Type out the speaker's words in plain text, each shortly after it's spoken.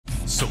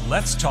So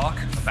let's talk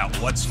about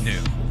what's new.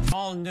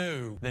 All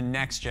new, the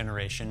next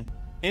generation.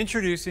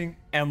 Introducing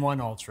M1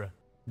 Ultra.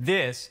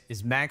 This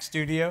is Mac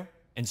Studio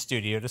and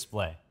Studio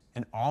Display.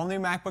 An all-new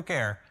MacBook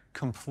Air,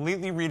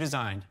 completely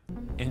redesigned.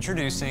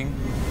 Introducing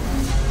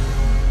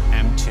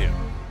M2.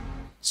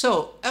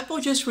 So, Apple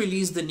just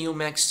released the new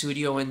Mac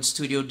Studio and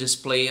Studio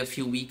Display a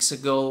few weeks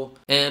ago,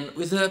 and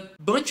with a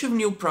bunch of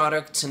new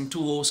products and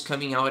tools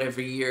coming out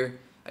every year,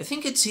 I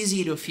think it's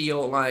easy to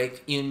feel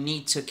like you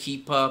need to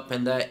keep up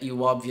and that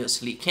you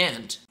obviously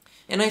can't.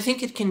 And I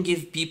think it can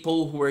give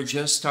people who are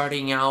just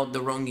starting out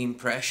the wrong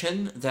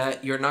impression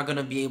that you're not going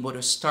to be able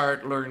to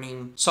start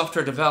learning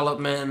software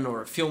development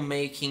or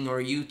filmmaking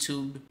or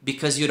YouTube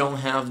because you don't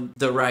have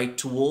the right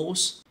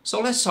tools. So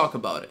let's talk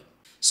about it.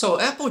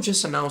 So Apple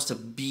just announced a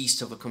beast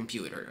of a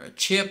computer, a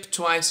chip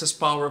twice as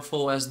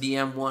powerful as the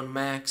M1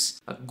 Max,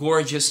 a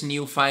gorgeous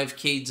new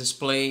 5K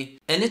display,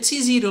 and it's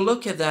easy to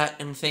look at that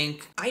and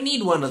think, I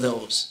need one of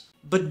those.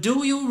 But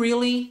do you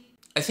really?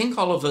 I think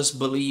all of us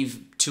believe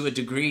to a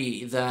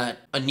degree that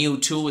a new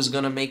tool is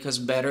going to make us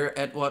better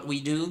at what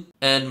we do,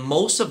 and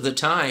most of the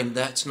time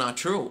that's not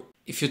true.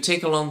 If you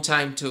take a long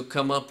time to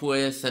come up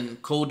with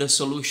and code a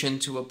solution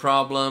to a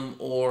problem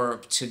or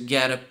to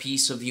get a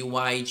piece of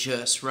UI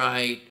just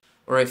right,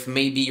 or if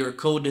maybe your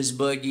code is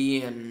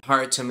buggy and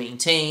hard to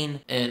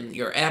maintain and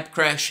your app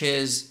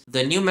crashes,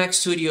 the new Mac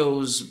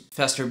Studio's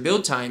faster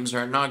build times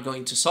are not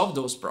going to solve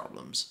those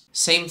problems.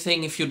 Same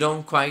thing if you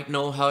don't quite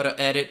know how to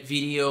edit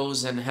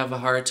videos and have a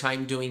hard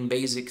time doing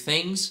basic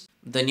things.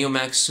 The new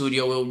Mac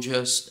Studio will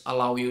just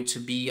allow you to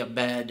be a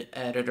bad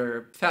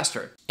editor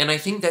faster. And I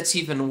think that's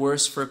even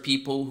worse for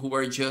people who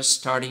are just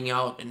starting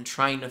out and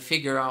trying to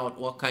figure out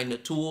what kind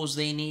of tools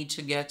they need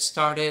to get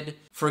started.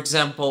 For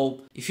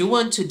example, if you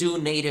want to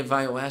do native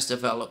iOS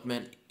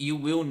development, you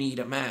will need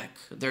a Mac.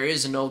 There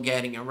is no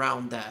getting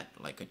around that.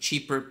 Like a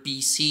cheaper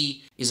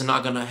PC is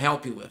not going to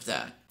help you with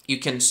that. You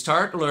can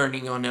start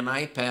learning on an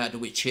iPad,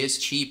 which is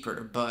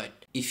cheaper, but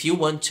if you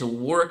want to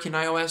work in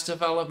iOS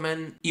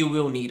development, you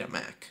will need a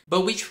Mac.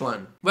 But which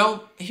one?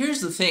 Well,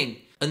 here's the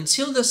thing.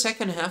 Until the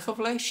second half of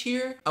last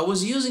year, I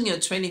was using a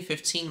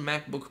 2015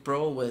 MacBook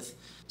Pro with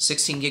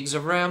 16 gigs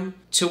of RAM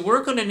to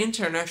work on an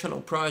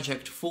international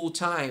project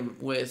full-time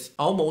with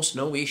almost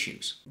no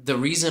issues. The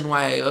reason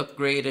why I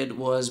upgraded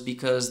was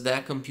because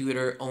that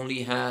computer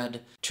only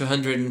had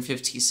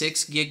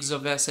 256 gigs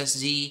of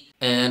SSD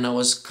and I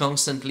was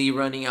constantly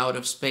running out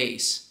of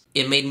space.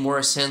 It made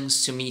more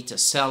sense to me to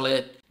sell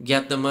it,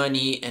 get the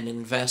money, and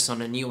invest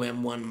on a new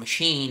M1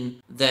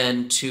 machine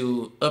than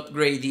to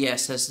upgrade the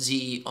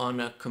SSD on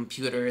a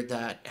computer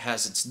that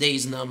has its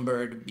days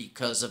numbered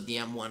because of the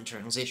M1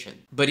 transition.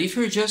 But if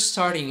you're just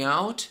starting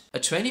out, a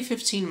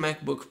 2015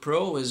 MacBook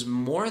Pro is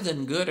more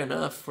than good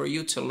enough for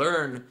you to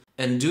learn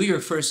and do your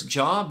first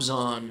jobs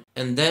on,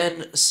 and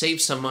then save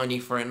some money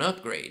for an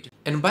upgrade.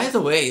 And by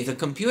the way, the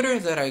computer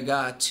that I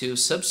got to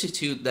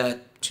substitute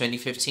that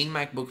 2015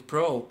 MacBook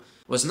Pro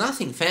was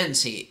nothing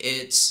fancy.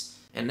 It's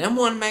an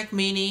M1 Mac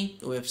Mini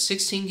with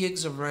 16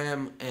 gigs of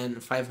RAM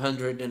and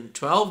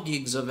 512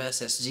 gigs of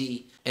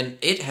SSD, and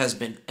it has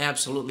been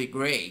absolutely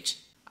great.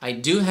 I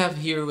do have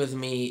here with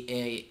me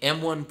a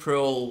M1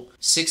 Pro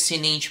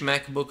 16-inch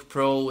MacBook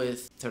Pro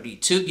with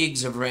 32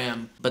 gigs of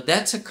RAM, but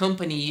that's a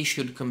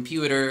company-issued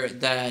computer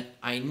that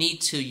I need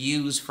to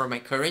use for my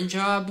current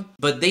job,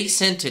 but they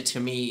sent it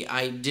to me.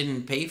 I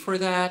didn't pay for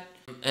that.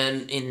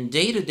 And in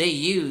day-to-day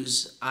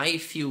use, I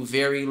feel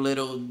very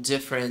little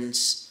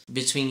difference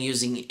between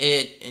using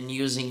it and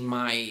using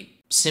my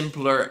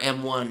simpler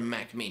M1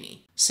 Mac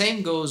Mini.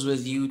 Same goes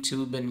with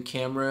YouTube and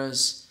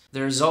cameras.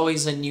 There's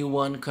always a new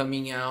one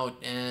coming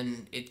out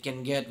and it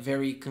can get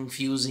very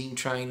confusing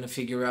trying to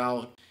figure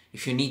out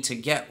if you need to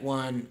get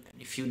one,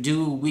 and if you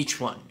do, which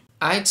one.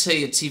 I'd say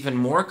it's even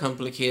more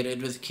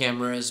complicated with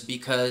cameras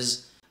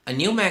because a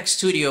new Mac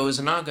Studio is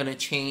not going to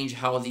change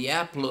how the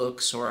app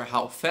looks or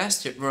how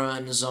fast it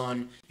runs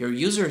on your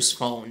users'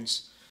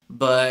 phones,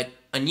 but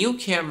a new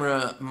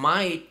camera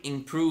might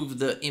improve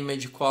the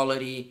image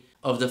quality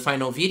of the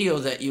final video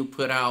that you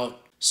put out.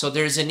 So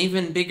there's an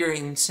even bigger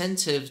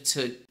incentive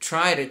to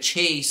try to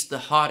chase the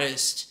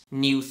hottest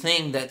new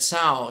thing that's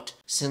out,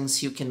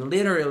 since you can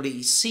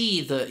literally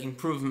see the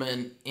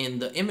improvement in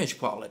the image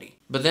quality.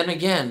 But then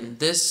again,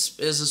 this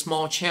is a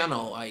small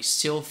channel. I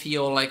still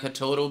feel like a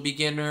total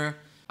beginner.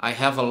 I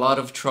have a lot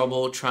of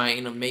trouble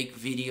trying to make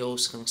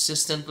videos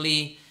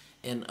consistently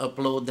and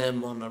upload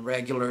them on a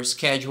regular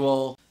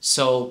schedule.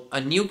 So a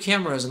new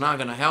camera is not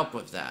going to help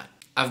with that.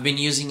 I've been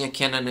using a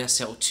Canon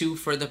SL2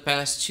 for the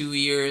past 2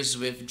 years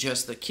with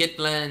just the kit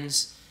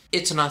lens.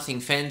 It's nothing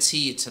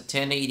fancy, it's a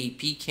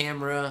 1080p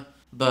camera,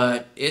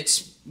 but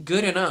it's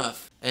good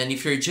enough. And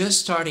if you're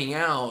just starting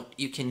out,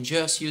 you can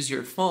just use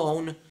your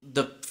phone.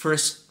 The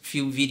first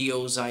few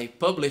videos I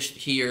published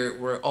here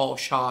were all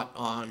shot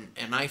on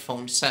an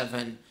iPhone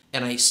 7,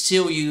 and I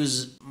still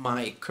use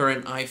my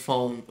current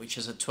iPhone, which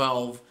is a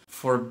 12,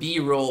 for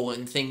B-roll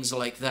and things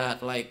like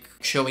that, like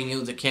showing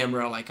you the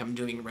camera like I'm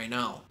doing right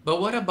now. But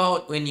what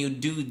about when you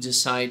do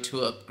decide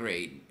to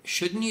upgrade?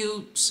 Shouldn't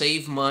you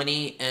save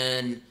money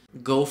and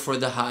go for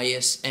the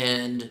highest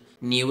and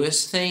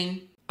newest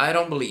thing? I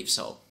don't believe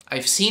so.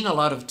 I've seen a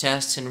lot of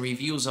tests and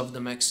reviews of the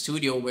Mac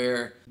Studio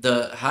where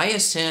the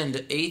highest end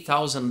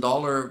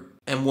 $8,000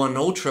 M1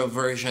 Ultra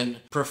version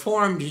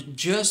performed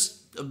just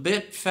a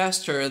bit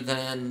faster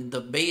than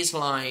the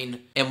baseline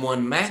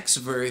M1 Max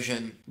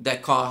version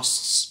that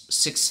costs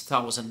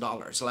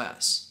 $6,000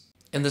 less.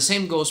 And the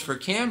same goes for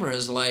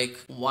cameras, like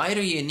why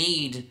do you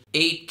need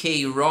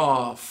 8K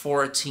RAW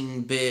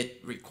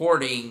 14-bit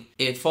recording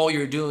if all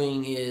you're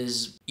doing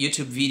is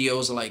YouTube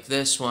videos like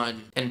this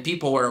one and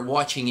people are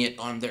watching it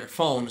on their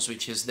phones,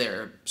 which is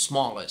their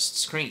smallest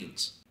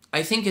screens?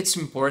 I think it's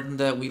important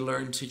that we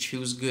learn to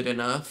choose good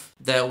enough,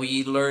 that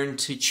we learn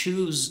to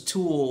choose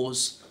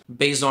tools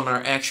based on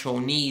our actual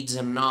needs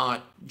and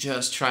not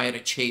just try to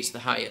chase the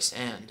highest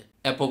end.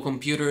 Apple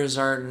computers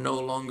are no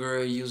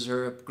longer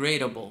user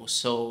upgradable,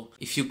 so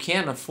if you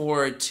can't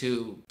afford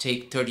to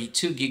take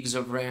 32 gigs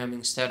of RAM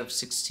instead of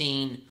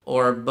 16,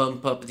 or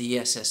bump up the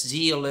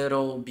SSD a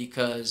little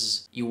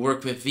because you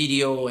work with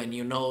video and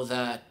you know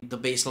that the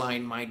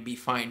baseline might be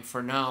fine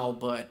for now,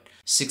 but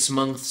 6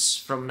 months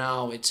from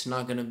now it's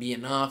not gonna be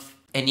enough,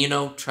 and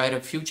try to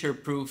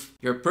future-proof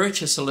your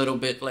purchase a little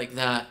bit like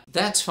that,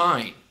 that's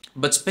fine.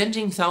 But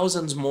spending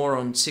thousands more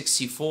on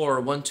 64,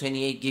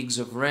 128 gigs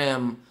of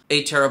RAM,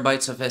 8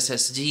 terabytes of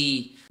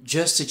SSD,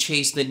 just to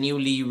chase the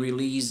newly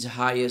released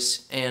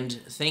highest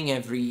end thing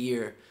every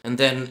year, and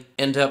then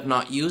end up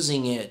not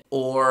using it,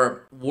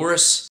 or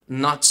worse,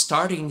 not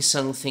starting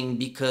something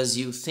because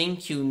you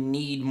think you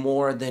need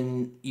more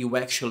than you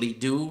actually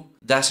do,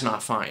 that's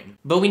not fine.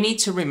 But we need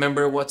to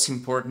remember what's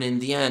important in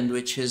the end,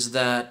 which is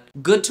that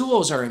good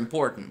tools are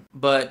important,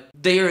 but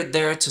they are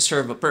there to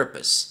serve a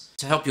purpose,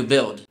 to help you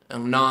build,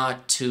 and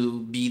not to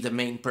be the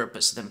main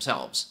purpose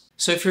themselves.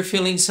 So if you're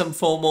feeling some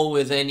FOMO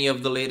with any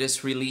of the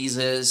latest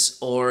releases,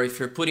 or if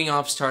you're putting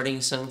off starting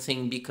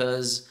something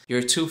because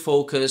you're too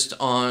focused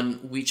on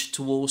which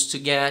tools to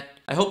get,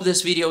 I hope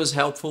this video is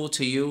helpful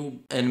to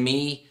you and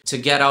me to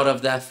get out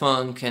of that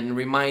funk and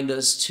remind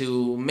us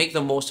to make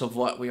the most of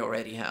what we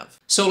already have.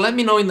 So let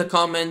me know in the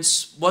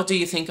comments, what do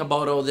you think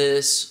about all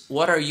this?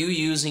 What are you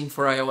using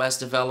for iOS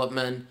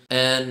development?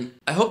 And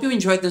I hope you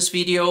enjoyed this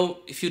video.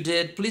 If you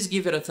did, please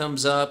give it a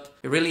thumbs up.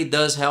 It really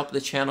does help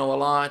the channel a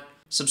lot.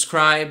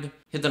 Subscribe,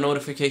 hit the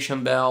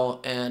notification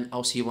bell, and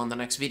I'll see you on the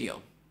next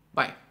video.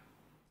 Bye.